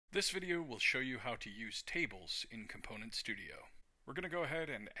This video will show you how to use tables in Component.Studio. We're going to go ahead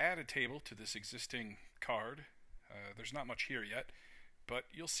and add a table to this existing card. There's not much here yet, but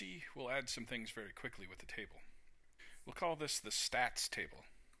you'll see we'll add some things very quickly with the table. We'll call this the stats table.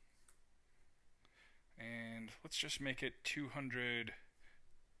 And let's just make it 200,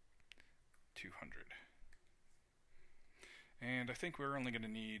 200. And I think we're only going to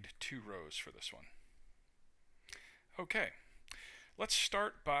need 2 rows for this one. Okay. Let's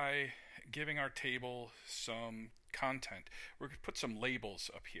start by giving our table some content. We're going to put some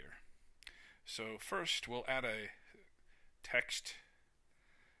labels up here. So first we'll add a text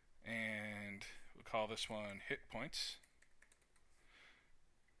and we'll call this one hit points.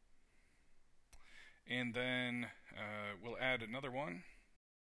 And then we'll add another one,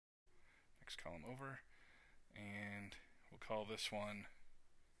 next column over, and we'll call this one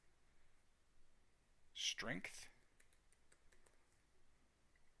strength.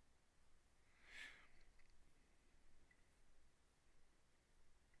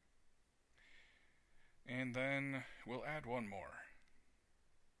 And then we'll add one more.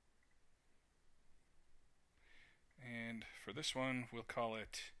 And for this one, we'll call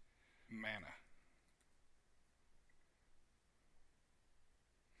it mana.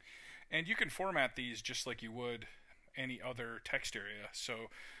 And you can format these just like you would any other text area. So,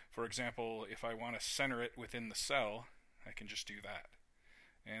 for example, if I want to center it within the cell, I can just do that.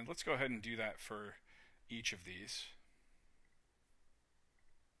 And let's go ahead and do that for each of these.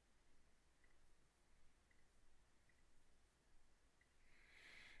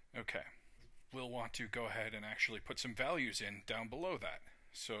 Okay, we'll want to go ahead and actually put some values in down below that.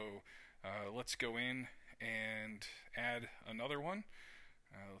 So let's go in and add another one.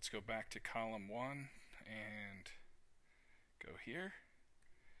 Let's go back to column 1 and go here.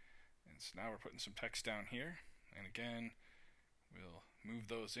 And so now we're putting some text down here. And again, we'll move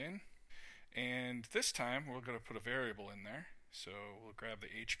those in. And this time we're going to put a variable in there. So we'll grab the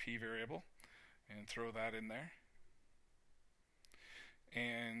HP variable and throw that in there.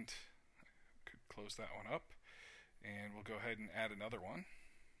 And could close that one up, and we'll go ahead and add another one.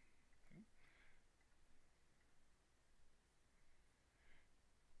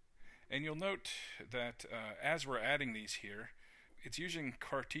 And you'll note that as we're adding these here, it's using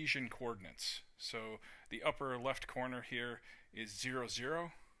Cartesian coordinates. So the upper left corner here is 0,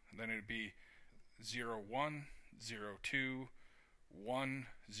 0, then it would be 0, 1, 0, 2, 1,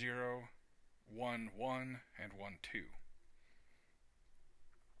 0, 1, 1, and 1, 2.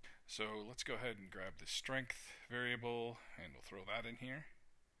 So let's go ahead and grab the strength variable and we'll throw that in here.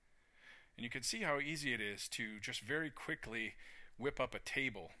 And you can see how easy it is to just very quickly whip up a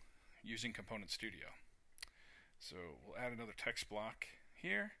table using Component.Studio. So we'll add another text block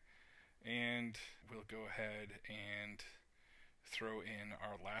here and we'll go ahead and throw in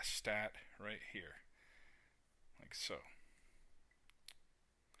our last stat right here, like so.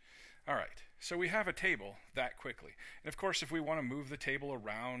 Alright, so we have a table that quickly. And of course, if we want to move the table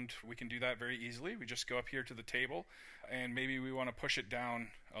around, we can do that very easily. We just go up here to the table, and maybe we want to push it down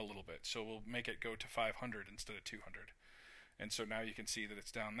a little bit. So we'll make it go to 500 instead of 200. And so now you can see that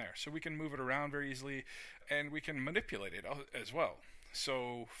it's down there. So we can move it around very easily, and we can manipulate it as well.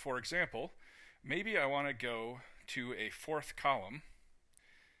 So, for example, maybe I want to go to a 4th column,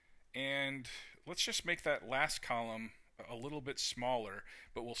 and let's just make that last column a little bit smaller,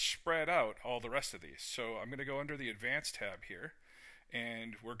 but we'll spread out all the rest of these. So I'm going to go under the Advanced tab here,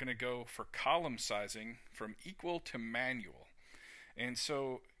 and we're going to go for column sizing from equal to manual. And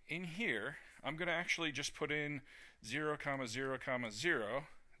so in here, I'm going to actually just put in 0, 0, 0.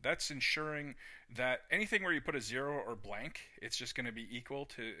 That's ensuring that anything where you put a 0 or blank, it's just going to be equal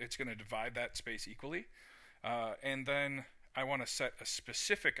to, it's going to divide that space equally. And then I want to set a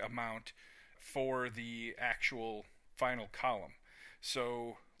specific amount for the actual final column.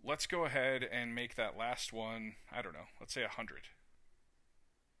 So let's go ahead and make that last one, I don't know, let's say 100.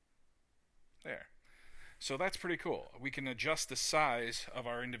 There. So that's pretty cool. We can adjust the size of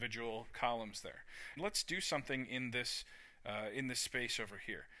our individual columns there. Let's do something in this space over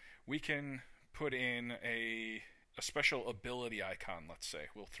here. We can put in a special ability icon, let's say.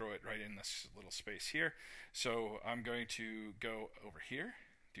 We'll throw it right in this little space here. So I'm going to go over here,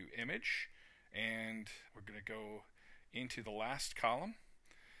 do image, and we're going to go into the last column,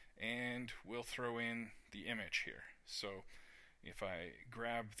 and we'll throw in the image here. So if I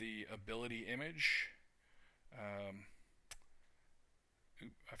grab the ability image, I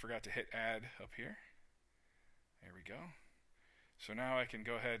forgot to hit add up here. There we go. So now I can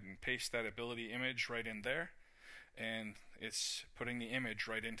go ahead and paste that ability image right in there, and it's putting the image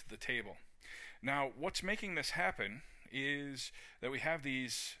right into the table. Now, what's making this happen is that we have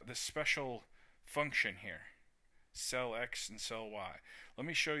this special function here, cell X and cell Y. Let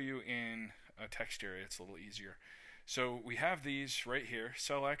me show you in a text area, it's a little easier. So we have these right here,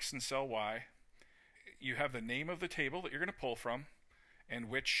 cell X and cell Y. You have the name of the table that you're going to pull from and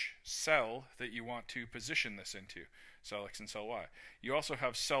which cell that you want to position this into, cell X and cell Y. You also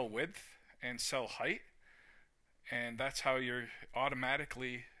have cell width and cell height, and that's how you're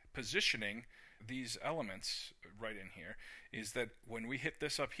automatically positioning these elements right in here, is that when we hit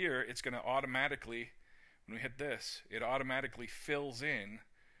this up here, it's going to automatically, when we hit this, it automatically fills in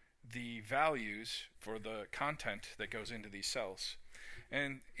the values for the content that goes into these cells.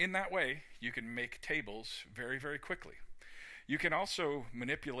 And in that way, you can make tables very, very quickly. You can also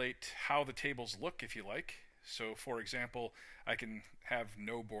manipulate how the tables look if you like. So for example, I can have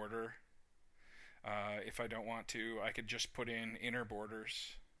no border. If I don't want to, I could just put in inner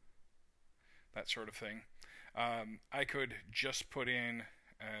borders, that sort of thing. I could just put in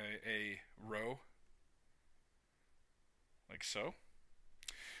a row, like so.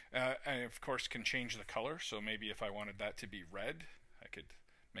 And of course can change the color, so maybe if I wanted that to be red, I could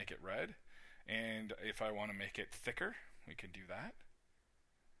make it red. And if I want to make it thicker, we can do that.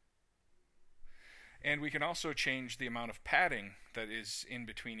 And we can also change the amount of padding that is in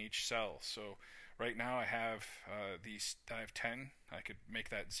between each cell. So right now I have I have 10. I could make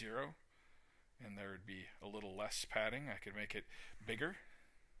that 0, and there would be a little less padding. I could make it bigger,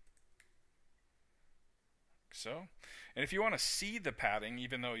 so. And if you want to see the padding,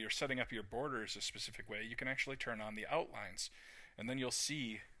 even though you're setting up your borders a specific way, you can actually turn on the outlines, and then you'll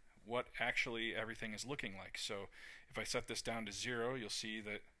see what actually everything is looking like. So if I set this down to 0, you'll see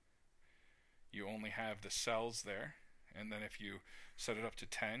that you only have the cells there, and then if you set it up to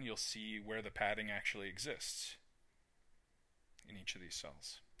 10, you'll see where the padding actually exists in each of these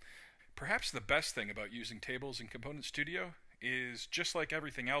cells. Perhaps the best thing about using tables in Component.Studio is, just like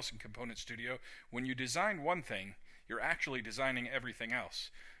everything else in Component.Studio, when you design one thing, you're actually designing everything else.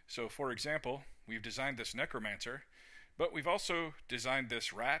 So for example, we've designed this necromancer, but we've also designed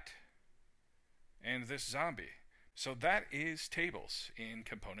this rat and this zombie. So that is tables in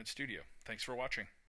Component.Studio. Thanks for watching.